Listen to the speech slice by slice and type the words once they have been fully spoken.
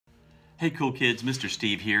Hey cool kids, Mr.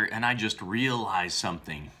 Steve here, and I just realized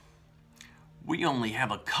something. We only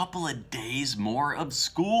have a couple of days more of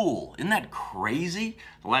school. Isn't that crazy?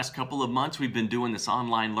 The last couple of months we've been doing this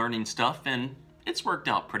online learning stuff and it's worked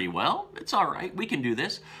out pretty well. It's all right, we can do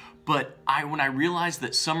this. But when I realized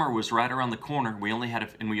that summer was right around the corner, we only had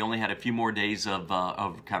a few more days of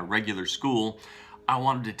kind of regular school, I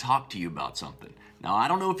wanted to talk to you about something. Now, I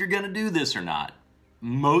don't know if you're gonna do this or not.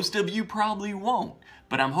 Most of you probably won't,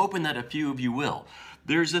 but I'm hoping that a few of you will.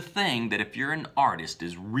 There's a thing that if you're an artist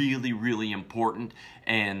is really, really important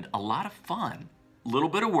and a lot of fun. A little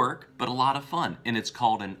bit of work, but a lot of fun. And it's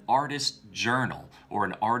called an artist journal or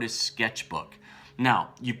an artist sketchbook.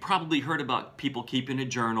 Now, you've probably heard about people keeping a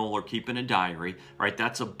journal or keeping a diary, right?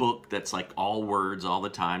 That's a book that's like all words all the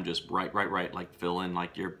time, just write, like fill in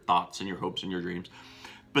like your thoughts and your hopes and your dreams.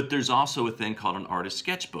 But there's also a thing called an artist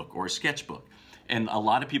sketchbook or a sketchbook. And a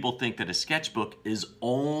lot of people think that a sketchbook is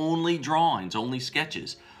only drawings, only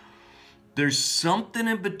sketches. There's something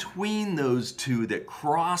in between those two that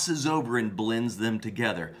crosses over and blends them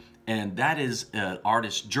together. And that is an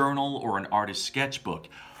artist journal or an artist sketchbook.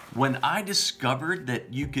 When I discovered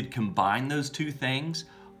that you could combine those two things,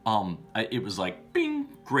 it was like, bing,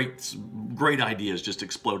 great ideas just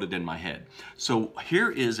exploded in my head. So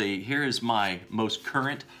here is my most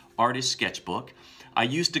current artist sketchbook. I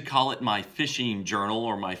used to call it my fishing journal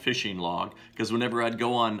or my fishing log because whenever I'd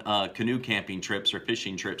go on canoe camping trips or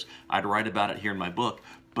fishing trips, I'd write about it here in my book.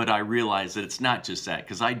 But I realized that it's not just that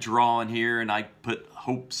because I draw in here and I put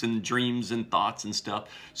hopes and dreams and thoughts and stuff.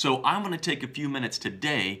 So I'm going to take a few minutes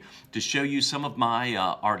today to show you some of my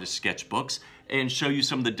artist sketchbooks and show you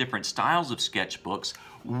some of the different styles of sketchbooks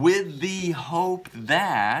with the hope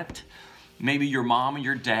that maybe your mom or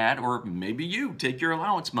your dad, or maybe you take your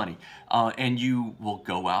allowance money and you will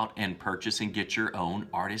go out and purchase and get your own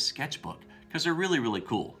artist sketchbook because they're really, really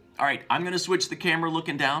cool. All right, I'm gonna switch the camera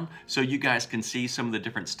looking down so you guys can see some of the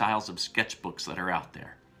different styles of sketchbooks that are out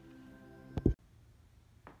there.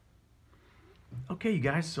 Okay, you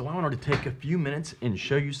guys, so I wanted to take a few minutes and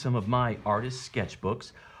show you some of my artist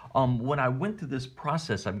sketchbooks. When I went through this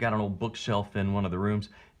process, I've got an old bookshelf in one of the rooms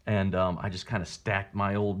and I just kind of stacked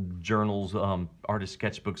my old journals, artist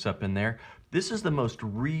sketchbooks up in there. This is the most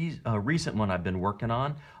recent one I've been working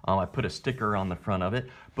on. I put a sticker on the front of it.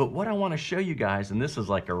 But what I want to show you guys, and this is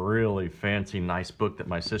like a really fancy, nice book that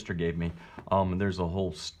my sister gave me. And there's a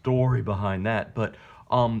whole story behind that. But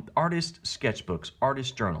artist sketchbooks,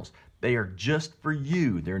 artist journals, they are just for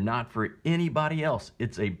you. They're not for anybody else.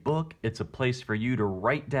 It's a book. It's a place for you to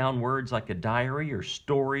write down words like a diary or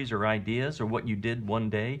stories or ideas or what you did one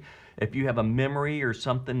day. If you have a memory or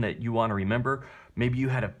something that you want to remember, maybe you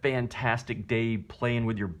had a fantastic day playing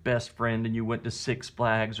with your best friend and you went to Six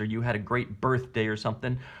Flags, or you had a great birthday or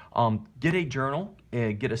something, get a journal,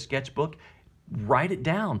 get a sketchbook, write it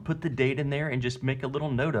down, put the date in there, and just make a little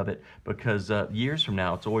note of it because years from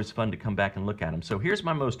now, it's always fun to come back and look at them. So here's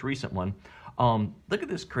my most recent one. Look at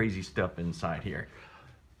this crazy stuff inside here.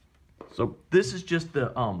 So this is just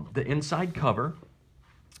the inside cover.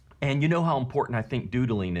 And you know how important I think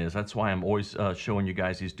doodling is. That's why I'm always showing you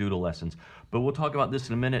guys these doodle lessons. But we'll talk about this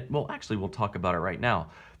in a minute. Well, actually, we'll talk about it right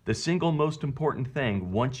now. The single most important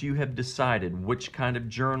thing, once you have decided which kind of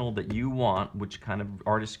journal that you want, which kind of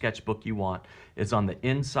artist sketchbook you want, is on the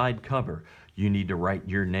inside cover. You need to write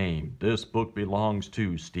your name. This book belongs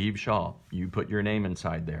to Steve Shaw. You put your name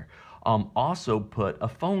inside there. Also put a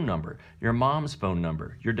phone number, your mom's phone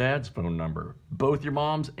number, your dad's phone number, both your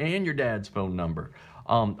mom's and your dad's phone number.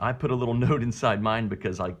 I put a little note inside mine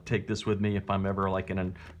because I take this with me if I'm ever like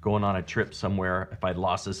going on a trip somewhere. If I'd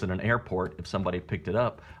lost this in an airport, if somebody picked it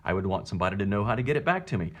up, I would want somebody to know how to get it back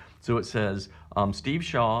to me. So it says, Steve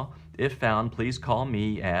Shaw, if found, please call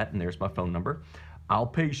me at, and there's my phone number. I'll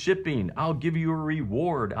pay shipping. I'll give you a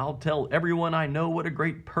reward. I'll tell everyone I know what a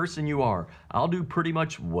great person you are. I'll do pretty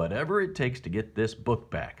much whatever it takes to get this book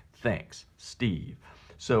back. Thanks, Steve.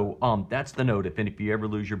 So that's the note. If you ever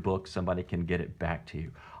lose your book, somebody can get it back to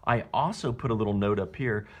you. I also put a little note up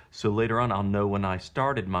here so later on I'll know when I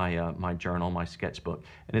started my my journal, my sketchbook,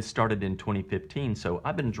 and it started in 2015. So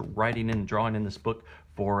I've been writing and drawing in this book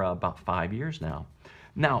for about 5 years now.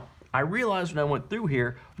 Now, I realized when I went through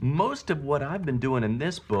here, most of what I've been doing in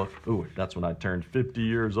this book, ooh, that's when I turned 50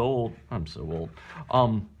 years old. I'm so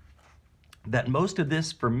old. That most of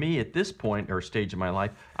this for me at this point or stage of my life,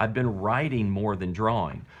 I've been writing more than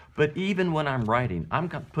drawing. But even when I'm writing, I'm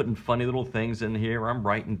putting funny little things in here. I'm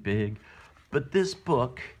writing big. But this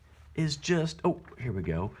book is just, oh, here we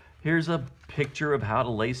go. Here's a picture of how to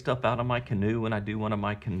lay stuff out on my canoe when I do one of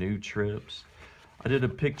my canoe trips. I did a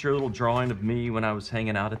little drawing of me when I was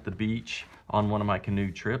hanging out at the beach on one of my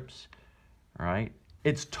canoe trips. all right?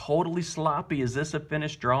 It's totally sloppy. Is this a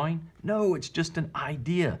finished drawing? No, it's just an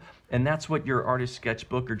idea. And that's what your artist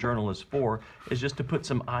sketchbook or journal is for, is just to put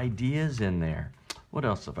some ideas in there. What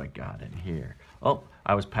else have I got in here? Oh,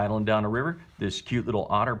 I was paddling down a river. This cute little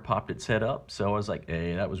otter popped its head up. So I was like,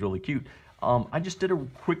 hey, that was really cute. I just did a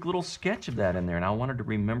quick little sketch of that in there, and I wanted to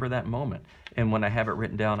remember that moment. And when I have it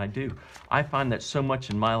written down, I do. I find that so much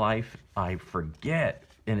in my life, I forget,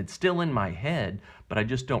 and it's still in my head, but I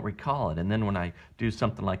just don't recall it. And then when I do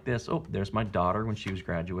something like this, oh, there's my daughter when she was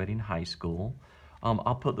graduating high school.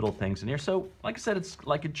 I'll put little things in here. So, like I said, it's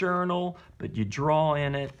like a journal, but you draw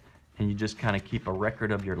in it, and you just kind of keep a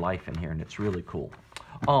record of your life in here, and it's really cool.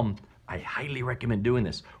 I highly recommend doing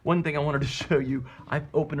this. One thing I wanted to show you, I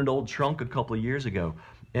opened an old trunk a couple of years ago,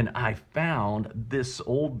 and I found this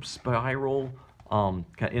old spiral, kind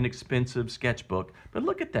of inexpensive sketchbook. But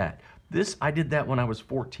look at that. I did that when I was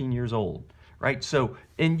 14 years old, right? So,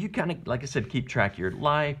 and you kind of, like I said, keep track of your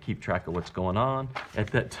life, keep track of what's going on. At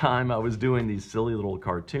that time, I was doing these silly little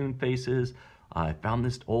cartoon faces. I found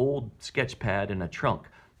this old sketch pad in a trunk.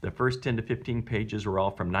 The first 10 to 15 pages were all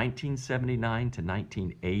from 1979 to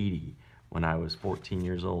 1980 when I was 14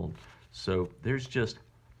 years old. So there's just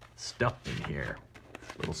stuff in here.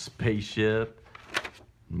 Little spaceship,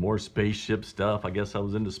 more spaceship stuff. I guess I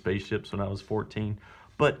was into spaceships when I was 14.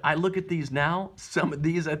 But I look at these now. Some of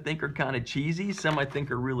these I think are kind of cheesy. Some I think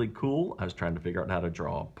are really cool. I was trying to figure out how to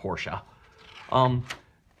draw a Porsche.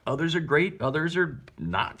 Others are great. Others are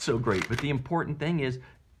not so great. But the important thing is,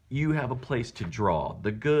 you have a place to draw.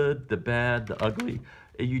 The good, the bad, the ugly.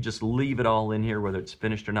 You just leave it all in here, whether it's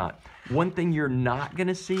finished or not. One thing you're not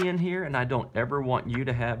gonna see in here, and I don't ever want you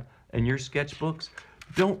to have in your sketchbooks,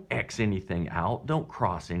 don't X anything out, don't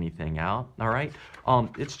cross anything out, all right?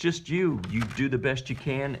 It's just you. You do the best you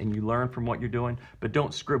can and you learn from what you're doing, but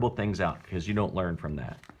don't scribble things out because you don't learn from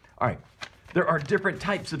that. All right, there are different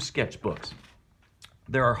types of sketchbooks.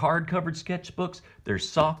 There are hard-covered sketchbooks, there's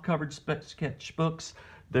soft-covered sketchbooks,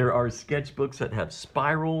 there are sketchbooks that have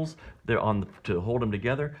spirals to hold them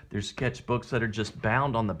together. There's sketchbooks that are just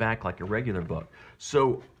bound on the back like a regular book.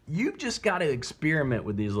 So you've just got to experiment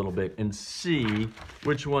with these a little bit and see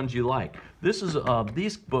which ones you like. This is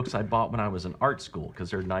these books I bought when I was in art school because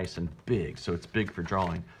they're nice and big, so it's big for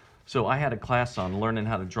drawing. So I had a class on learning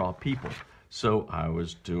how to draw people. So I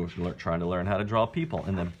was trying to learn how to draw people,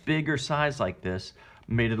 and the bigger size like this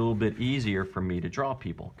made it a little bit easier for me to draw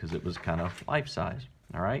people because it was kind of life size.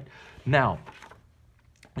 All right. Now,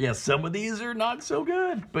 yeah, some of these are not so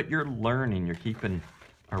good, but you're learning. You're keeping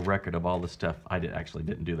a record of all the stuff. I actually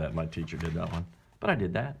didn't do that. My teacher did that one, but I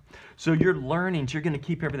did that. So you're learning. So you're going to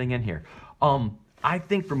keep everything in here. I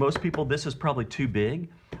think for most people, this is probably too big.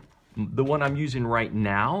 The one I'm using right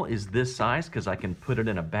now is this size because I can put it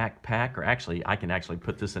in a backpack, or actually, I can actually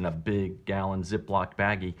put this in a big gallon Ziploc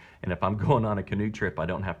baggie, and if I'm going on a canoe trip, I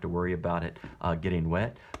don't have to worry about it getting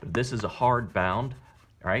wet. But this is a hard bound.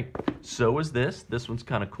 All right, so is this. This one's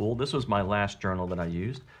kind of cool. This was my last journal that I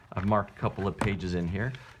used. I've marked a couple of pages in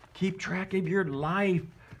here. Keep track of your life.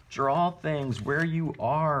 Draw things, where you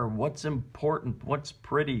are, what's important, what's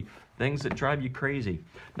pretty, things that drive you crazy.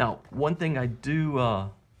 Now, one thing I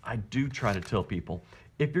do try to tell people,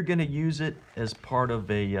 if you're gonna use it as part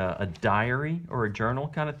of a diary or a journal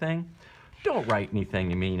kind of thing, don't write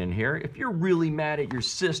anything mean in here. If you're really mad at your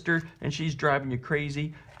sister and she's driving you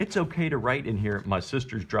crazy, it's okay to write in here, my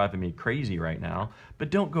sister's driving me crazy right now, but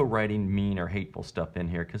don't go writing mean or hateful stuff in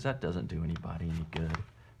here because that doesn't do anybody any good,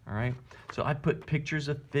 all right? So I put pictures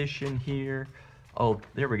of fish in here. Oh,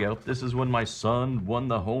 there we go. This is when my son won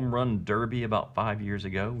the home run derby about 5 years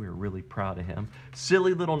ago. We were really proud of him.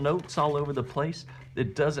 Silly little notes all over the place.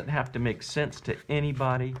 It doesn't have to make sense to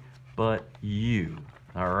anybody but you,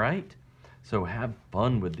 all right? So have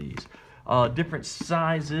fun with these. Different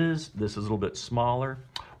sizes. This is a little bit smaller.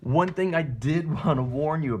 One thing I did want to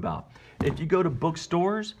warn you about. If you go to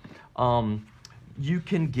bookstores, you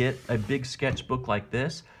can get a big sketchbook like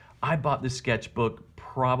this. I bought this sketchbook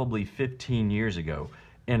probably 15 years ago.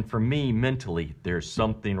 And for me, mentally, there's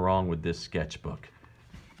something wrong with this sketchbook.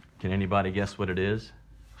 Can anybody guess what it is?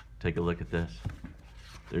 Take a look at this.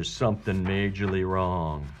 There's something majorly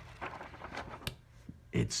wrong.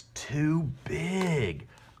 It's too big.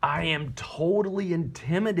 I am totally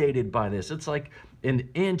intimidated by this. It's like an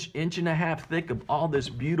inch and a half thick of all this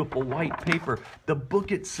beautiful white paper. The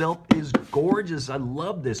book itself is gorgeous. I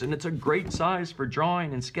love this, and it's a great size for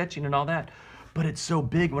drawing and sketching and all that. But it's so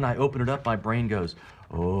big, when I open it up, my brain goes,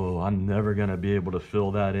 oh, I'm never gonna be able to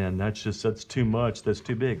fill that in. That's too much, that's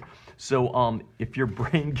too big. So if your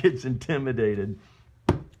brain gets intimidated,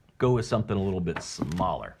 go with something a little bit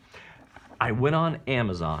smaller. I went on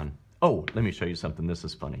Amazon. Oh, let me show you something. This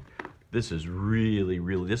is funny. This is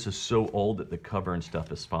this is so old that the cover and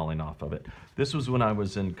stuff is falling off of it. This was when I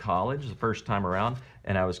was in college the first time around,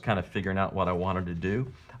 and I was kind of figuring out what I wanted to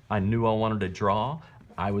do. I knew I wanted to draw.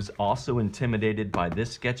 I was also intimidated by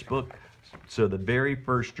this sketchbook. So the very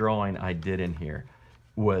first drawing I did in here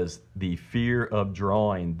was the fear of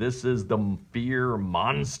drawing. This is the fear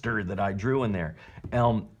monster that I drew in there.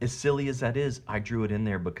 As silly as that is, I drew it in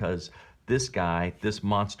there because this guy, this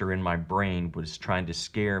monster in my brain, was trying to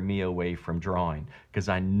scare me away from drawing, because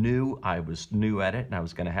I knew I was new at it and I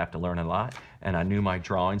was going to have to learn a lot, and I knew my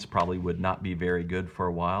drawings probably would not be very good for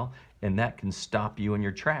a while, and that can stop you in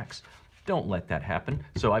your tracks. Don't let that happen.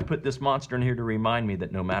 So I put this monster in here to remind me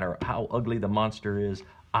that no matter how ugly the monster is,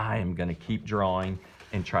 I am going to keep drawing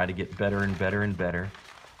and try to get better and better and better.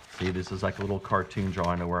 See, this is like a little cartoon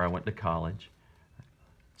drawing of where I went to college.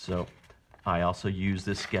 So I also use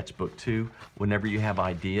this sketchbook too whenever you have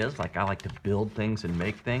ideas. Like, I like to build things and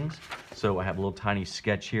make things. So I have a little tiny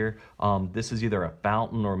sketch here. This is either a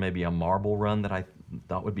fountain or maybe a marble run that I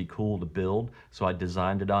thought would be cool to build. So I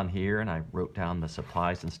designed it on here and I wrote down the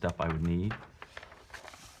supplies and stuff I would need.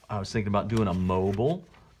 I was thinking about doing a mobile.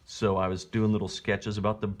 So I was doing little sketches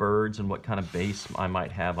about the birds and what kind of base I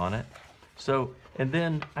might have on it. So, and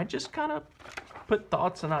then I just kind of put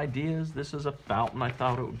thoughts and ideas. This is a fountain. I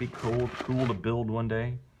thought it would be cool to build one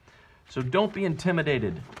day. So don't be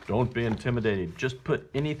intimidated. Don't be intimidated. Just put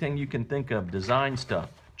anything you can think of. Design stuff,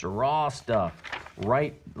 draw stuff,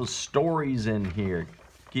 write the stories in here.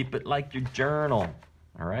 Keep it like your journal.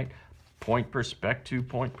 All right. Point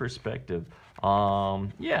perspective.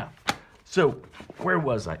 Yeah. So where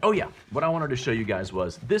was I? Oh yeah, what I wanted to show you guys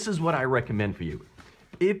was, this is what I recommend for you.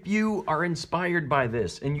 If you are inspired by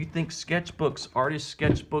this and you think sketchbooks, artist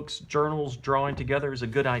sketchbooks, journals, drawing together is a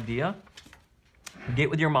good idea, get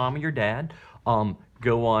with your mom or your dad.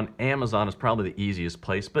 Go on Amazon is probably the easiest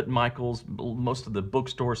place, but Michael's, most of the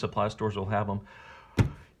bookstores, supply stores will have them.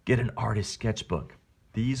 Get an artist sketchbook.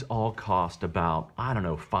 These all cost about, I don't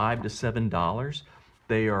know, $5 to $7.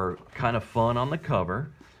 They are kind of fun on the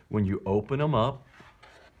cover. When you open them up,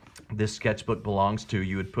 this sketchbook belongs to,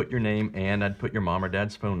 you would put your name and I'd put your mom or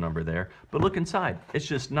dad's phone number there. But look inside. It's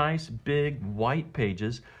just nice, big, white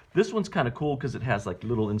pages. This one's kind of cool because it has like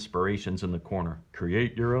little inspirations in the corner.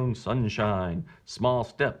 Create your own sunshine. Small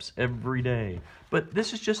steps every day. But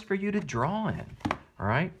this is just for you to draw in. All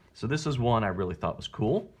right? So this is one I really thought was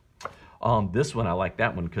cool. This one, I like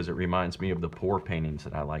that one because it reminds me of the pour paintings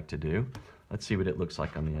that I like to do. Let's see what it looks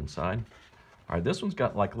like on the inside. All right, this one's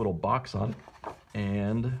got like a little box on it.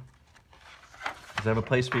 And does it have a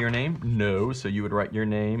place for your name? No, so you would write your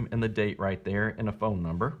name and the date right there and a phone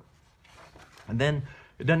number. And then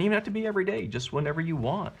it doesn't even have to be every day, just whenever you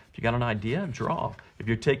want. If you got an idea, draw. If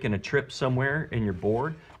you're taking a trip somewhere and you're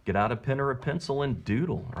bored, get out a pen or a pencil and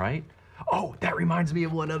doodle, right? Oh, that reminds me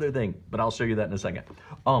of one other thing, but I'll show you that in a second.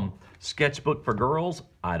 Sketchbook for girls.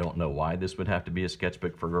 I don't know why this would have to be a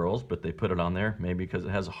sketchbook for girls, but they put it on there, maybe because it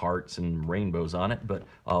has hearts and rainbows on it, but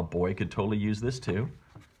a boy could totally use this too.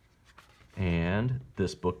 And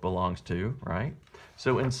this book belongs to, right?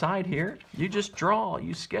 So inside here, you just draw,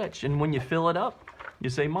 you sketch, and when you fill it up, you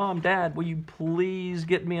say, Mom, Dad, will you please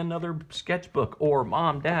get me another sketchbook? Or,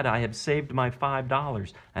 Mom, Dad, I have saved my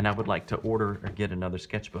 $5 and I would like to order or get another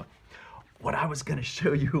sketchbook. What I was going to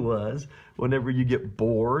show you was, whenever you get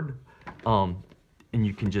bored, and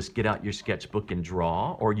you can just get out your sketchbook and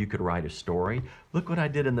draw, or you could write a story. Look what I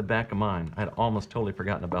did in the back of mine. I'd almost totally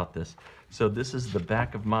forgotten about this. So this is the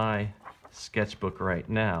back of my sketchbook right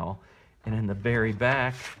now. And in the very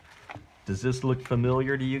back, does this look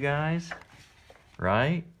familiar to you guys?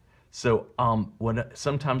 Right? So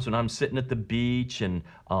sometimes when I'm sitting at the beach, and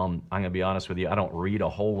I'm going to be honest with you, I don't read a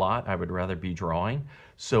whole lot. I would rather be drawing.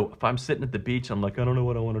 So if I'm sitting at the beach, I'm like, I don't know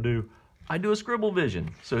what I want to do. I do a scribble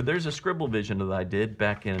vision. So there's a scribble vision that I did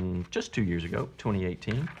back in just 2 years ago,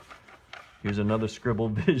 2018. Here's another scribble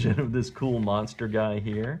vision of this cool monster guy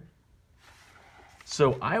here.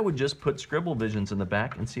 So I would just put scribble visions in the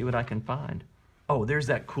back and see what I can find. Oh, there's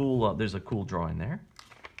that cool, there's a cool drawing there.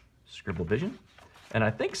 Scribble vision. And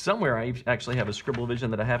I think somewhere I actually have a scribble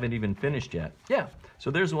vision that I haven't even finished yet. Yeah,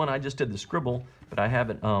 so there's one I just did the scribble, but I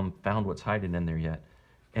haven't found what's hiding in there yet.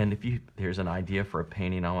 And there's an idea for a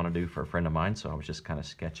painting I want to do for a friend of mine, so I was just kind of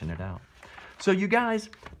sketching it out. So you guys,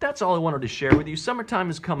 that's all I wanted to share with you. Summertime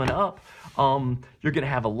is coming up. You're going to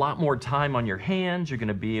have a lot more time on your hands. You're going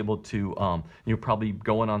to be able to, you're probably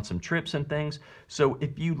going on some trips and things. So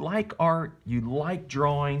if you like art, you like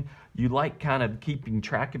drawing, you like kind of keeping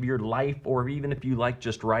track of your life, or even if you like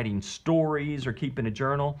just writing stories or keeping a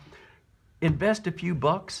journal, invest a few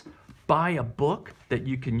bucks. buy a book that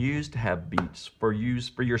you can use to have beats for use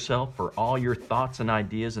for yourself, for all your thoughts and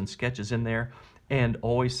ideas and sketches in there, and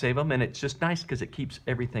always save them. And it's just nice because it keeps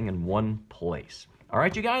everything in one place. All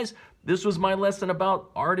right, you guys, this was my lesson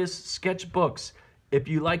about artist sketchbooks. If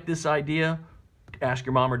you like this idea, ask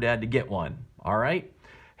your mom or dad to get one. All right?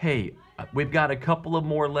 Hey, we've got a couple of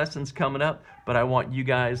more lessons coming up, but I want you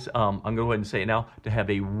guys, I'm going to go ahead and say it now, to have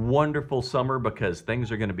a wonderful summer because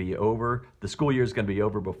things are going to be over. The school year is going to be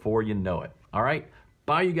over before you know it. All right?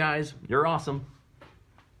 Bye, you guys. You're awesome.